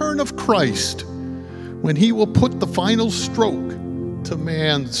the return of Christ, when he will put the final stroke to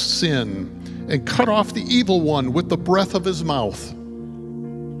man's sin and cut off the evil one with the breath of his mouth.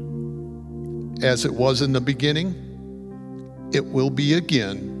 As it was in the beginning, it will be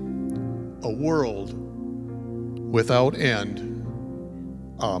again, a world without end.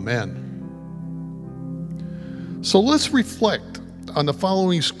 Amen. So let's reflect on the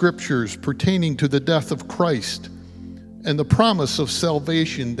following scriptures pertaining to the death of Christ and the promise of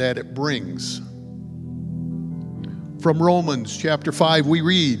salvation that it brings. From Romans chapter 5, we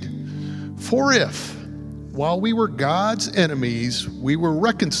read, "For if, while we were God's enemies, we were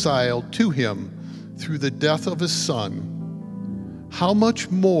reconciled to him through the death of his Son, how much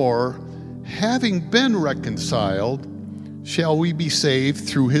more, having been reconciled, shall we be saved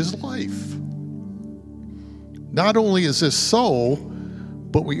through his life?" Not only is this so,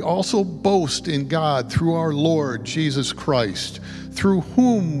 but we also boast in God through our Lord Jesus Christ, through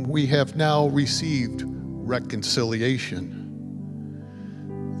whom we have now received reconciliation.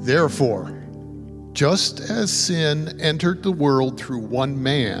 Therefore, just as sin entered the world through one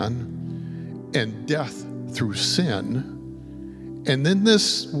man, and death through sin, and in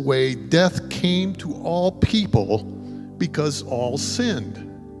this way death came to all people because all sinned.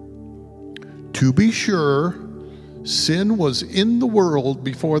 To be sure, sin was in the world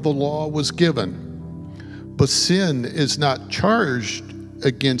before the law was given, but sin is not charged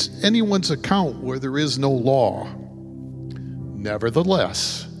against anyone's account where there is no law.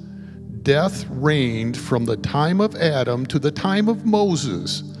 Nevertheless, death reigned from the time of Adam to the time of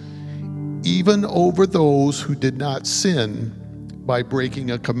Moses, even over those who did not sin by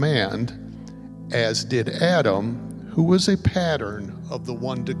breaking a command, as did Adam, who was a pattern of the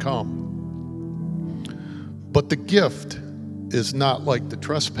one to come. But the gift is not like the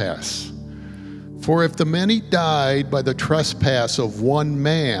trespass. For if the many died by the trespass of one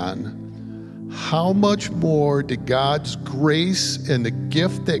man, how much more did God's grace and the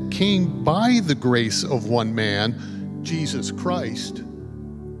gift that came by the grace of one man, Jesus Christ,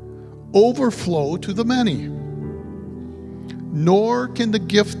 overflow to the many? Nor can the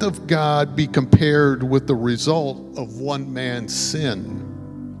gift of God be compared with the result of one man's sin.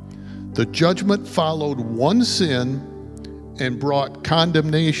 The judgment followed one sin and brought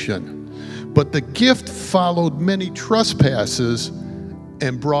condemnation, but the gift followed many trespasses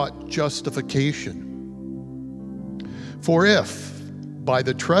and brought justification. For if, by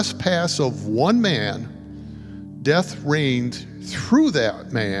the trespass of one man, death reigned through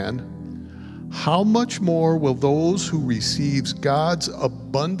that man, how much more will those who receive God's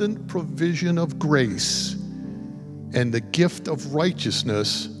abundant provision of grace and the gift of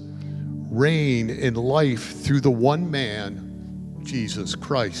righteousness reign in life through the one man, Jesus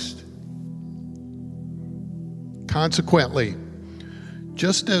Christ? Consequently,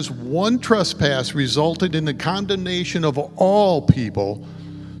 just as one trespass resulted in the condemnation of all people,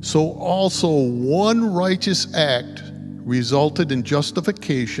 so also one righteous act resulted in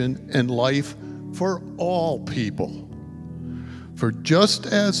justification and life for all people. For just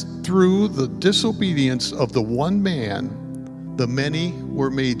as through the disobedience of the one man the many were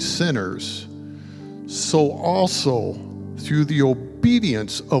made sinners, so also through the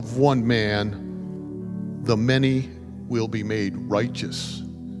obedience of one man the many will be made righteous.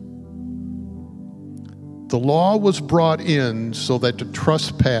 The law was brought in so that the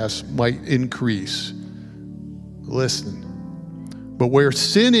trespass might increase. Listen, but where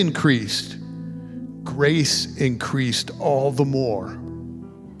sin increased, grace increased all the more,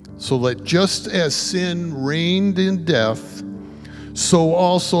 so that just as sin reigned in death, so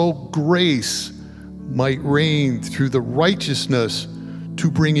also grace might reign through the righteousness to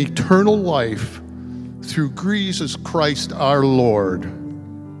bring eternal life through Jesus Christ our Lord.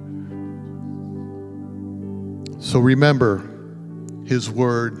 So remember his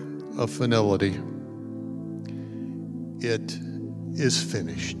word of finality. It is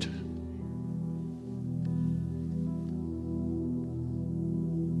finished.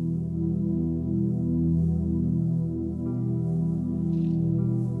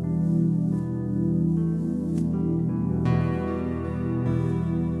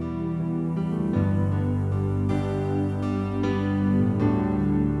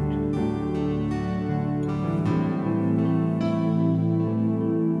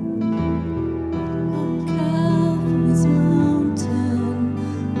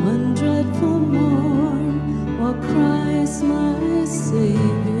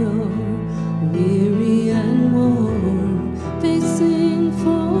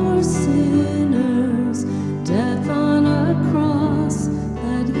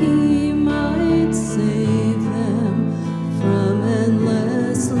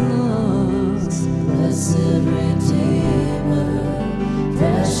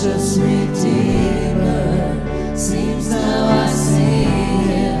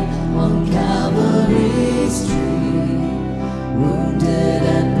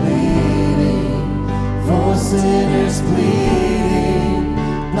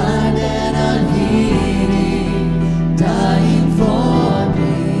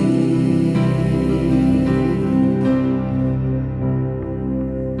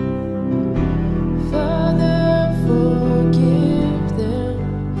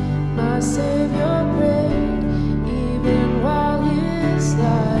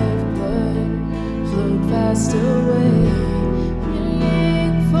 Away,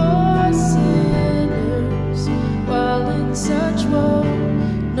 praying for sinners while in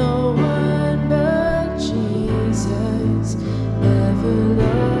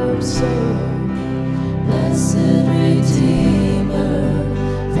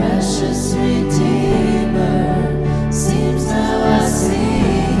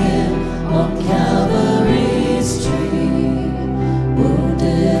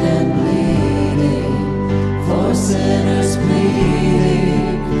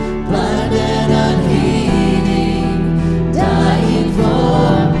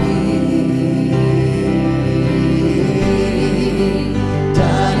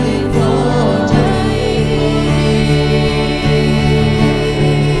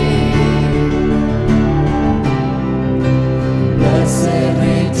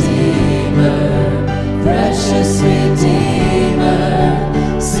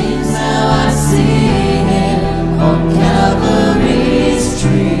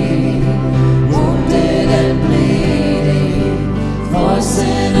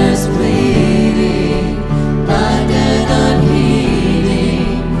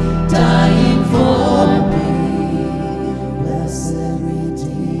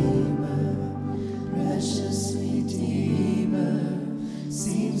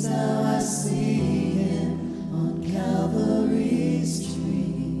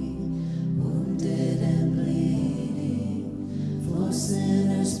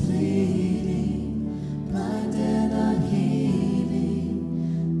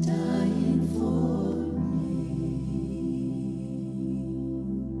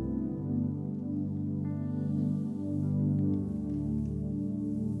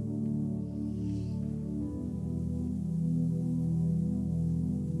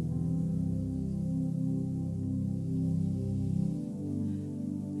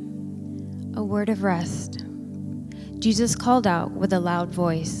word of rest, Jesus called out with a loud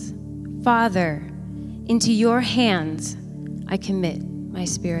voice, "Father, into your hands I commit my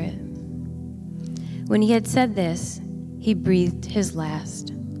spirit." When he had said this, he breathed his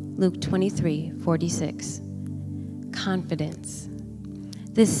last. Luke 23:46. Confidence.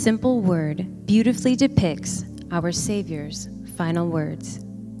 This simple word beautifully depicts our Savior's final words.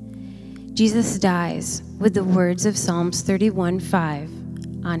 Jesus dies with the words of Psalms 31:5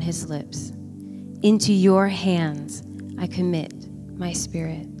 on his lips. Into your hands I commit my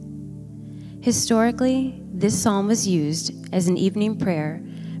spirit. Historically, this psalm was used as an evening prayer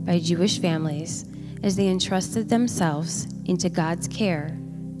by Jewish families as they entrusted themselves into God's care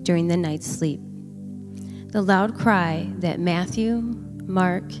during the night's sleep. The loud cry that Matthew,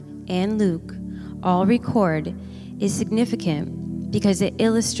 Mark, and Luke all record is significant because it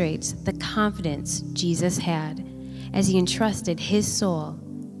illustrates the confidence Jesus had as he entrusted his soul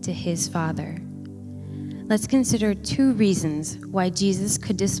to his Father. Let's consider 2 reasons why Jesus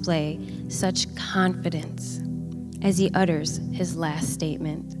could display such confidence as he utters his last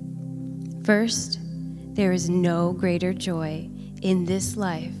statement. First, there is no greater joy in this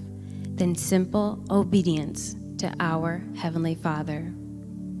life than simple obedience to our Heavenly Father.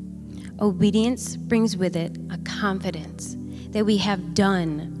 Obedience brings with it a confidence that we have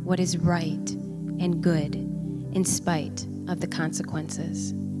done what is right and good in spite of the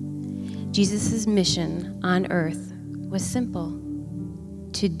consequences. Jesus' mission on earth was simple: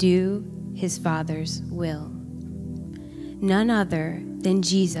 to do his Father's will. None other than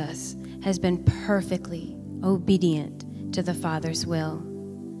Jesus has been perfectly obedient to the Father's will.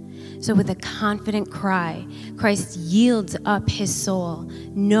 So with a confident cry, Christ yields up his soul,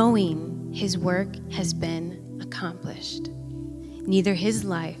 knowing his work has been accomplished. Neither his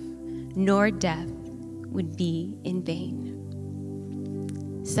life nor death would be in vain.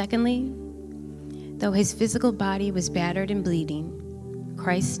 Secondly, though his physical body was battered and bleeding,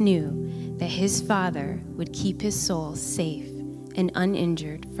 Christ knew that his Father would keep his soul safe and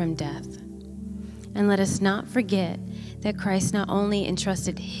uninjured from death. And let us not forget that Christ not only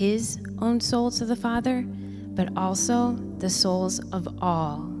entrusted his own soul to the Father, but also the souls of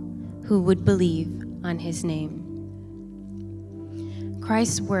all who would believe on his name.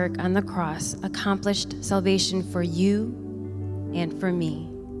 Christ's work on the cross accomplished salvation for you and for me,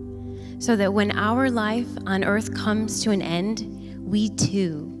 so that when our life on earth comes to an end, we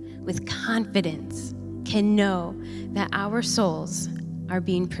too, with confidence, can know that our souls are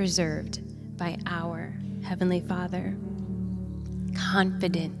being preserved by our Heavenly Father.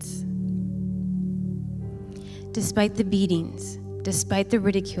 Confidence. Despite the beatings, despite the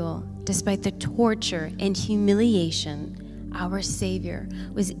ridicule, despite the torture and humiliation, our Savior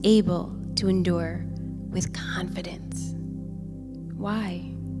was able to endure with confidence.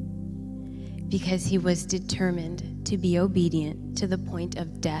 Why? Because he was determined to be obedient to the point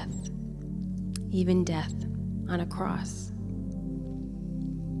of death, even death on a cross.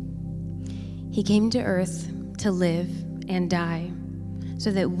 He came to earth to live and die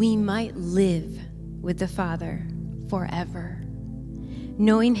so that we might live with the Father forever.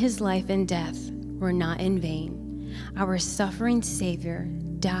 Knowing his life and death were not in vain, our suffering Savior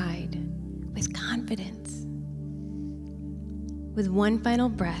died with confidence. With one final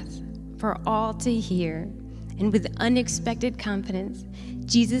breath for all to hear, and with unexpected confidence,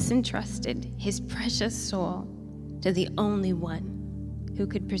 Jesus entrusted his precious soul to the only one who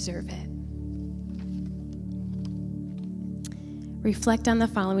could preserve it. Reflect on the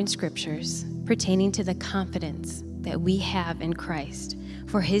following scriptures pertaining to the confidence that we have in Christ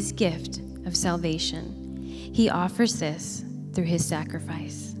for his gift of salvation. He offers this through his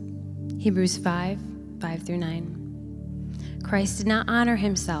sacrifice. Hebrews 5:5-9. Christ did not honor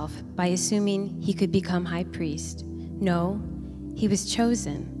himself by assuming he could become high priest. No, he was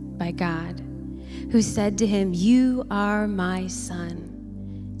chosen by God, who said to him, "You are my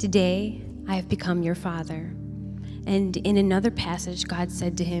son. Today I have become your father." And in another passage, God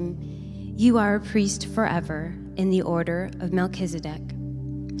said to him, "You are a priest forever in the order of Melchizedek."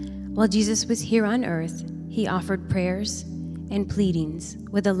 While Jesus was here on earth, he offered prayers and pleadings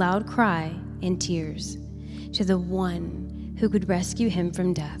with a loud cry and tears to the one who could rescue him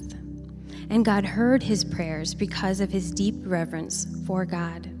from death. And God heard his prayers because of his deep reverence for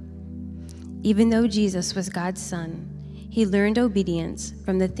God. Even though Jesus was God's son, he learned obedience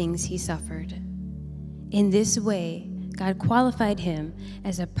from the things he suffered. In this way, God qualified him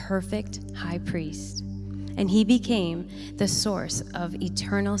as a perfect high priest, and he became the source of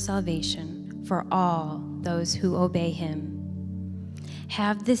eternal salvation for all those who obey him.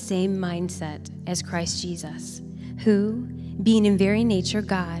 Have the same mindset as Christ Jesus, who, being in very nature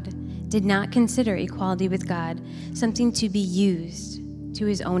God, did not consider equality with God something to be used to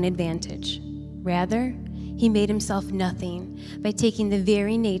his own advantage. Rather, he made himself nothing by taking the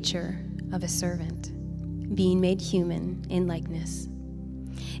very nature of a servant, being made human in likeness.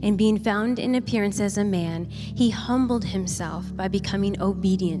 And being found in appearance as a man, he humbled himself by becoming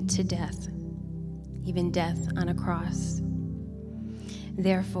obedient to death, even death on a cross.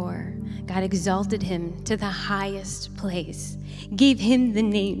 Therefore, God exalted him to the highest place, gave him the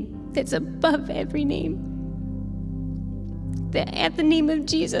name that's above every name, that at the name of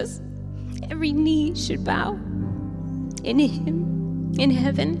Jesus, every knee should bow in him, in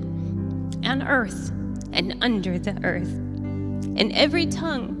heaven, on earth, and under the earth, and every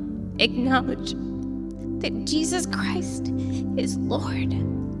tongue acknowledge that Jesus Christ is Lord,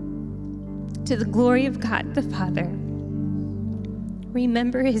 to the glory of God the Father.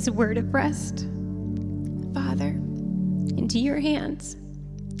 Remember his word of rest. Father, into your hands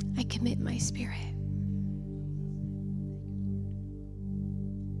I commit my spirit.